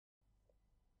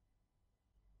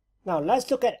Now let's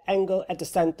look at angle at the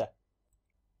center.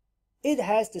 It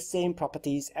has the same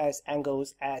properties as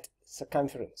angles at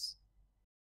circumference.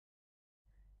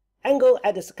 Angles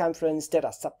at the circumference that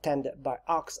are subtended by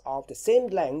arcs of the same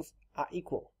length are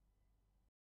equal.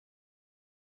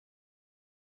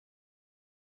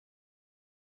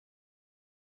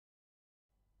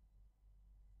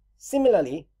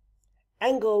 Similarly,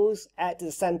 angles at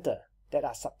the center that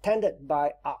are subtended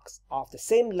by arcs of the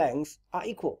same length are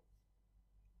equal.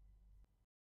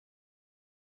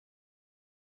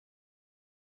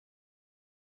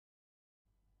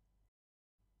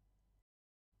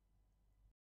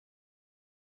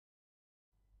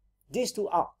 These two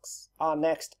arcs are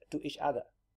next to each other.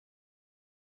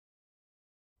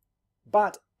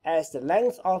 But as the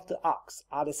length of the arcs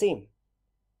are the same,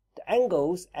 the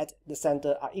angles at the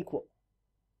center are equal.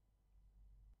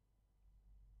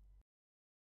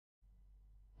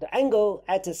 The angle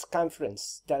at the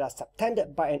circumference that are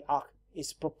subtended by an arc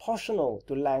is proportional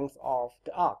to the length of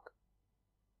the arc.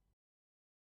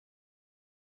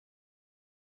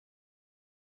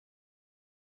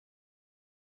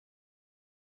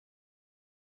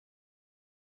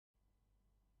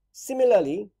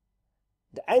 Similarly,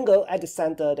 the angle at the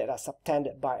center that are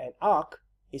subtended by an arc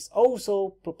is also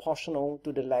proportional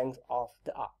to the length of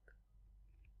the arc.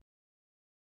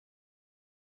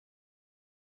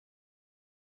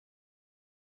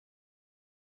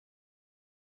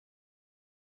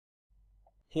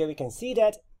 Here we can see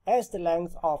that as the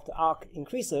length of the arc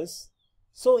increases,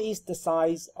 so is the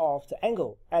size of the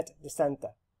angle at the center.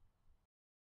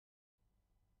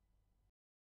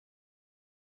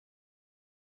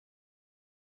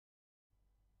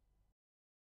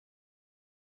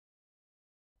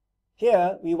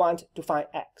 Here we want to find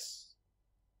x.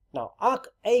 Now arc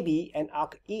AB and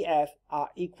arc EF are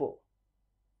equal.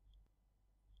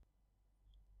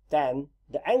 Then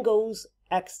the angles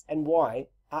x and y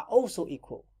are also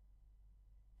equal.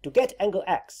 To get angle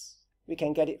x, we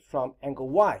can get it from angle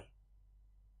y.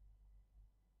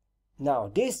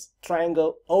 Now this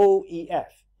triangle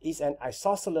OEF is an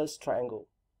isosceles triangle.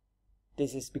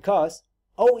 This is because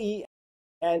OE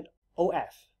and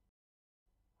OF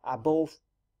are both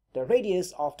the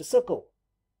radius of the circle,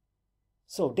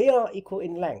 so they are equal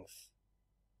in length.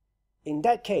 In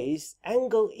that case,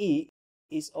 angle E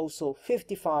is also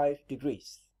 55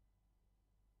 degrees.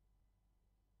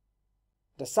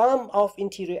 The sum of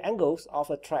interior angles of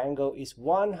a triangle is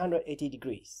 180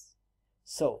 degrees.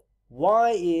 So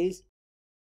y is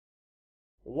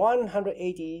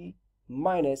 180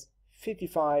 minus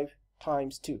 55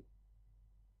 times 2.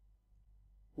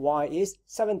 Y is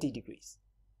 70 degrees.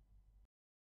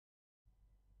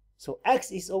 So x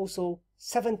is also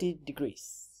 70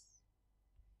 degrees.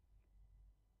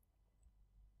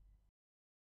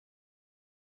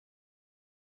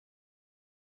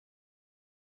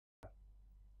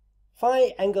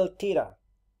 Find angle theta.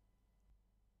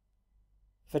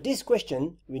 For this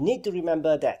question, we need to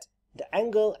remember that the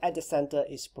angle at the center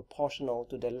is proportional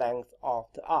to the length of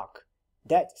the arc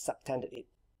that subtended it.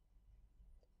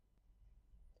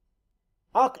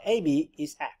 Arc AB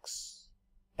is x,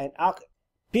 and arc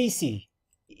BC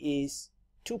is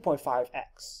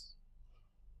 2.5x.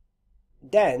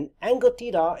 Then angle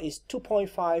theta is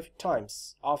 2.5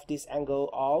 times of this angle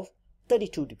of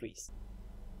 32 degrees.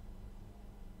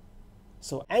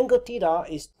 So angle theta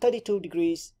is 32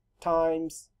 degrees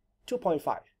times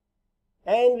 2.5,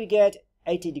 and we get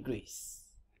 80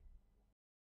 degrees.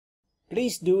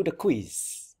 Please do the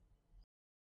quiz.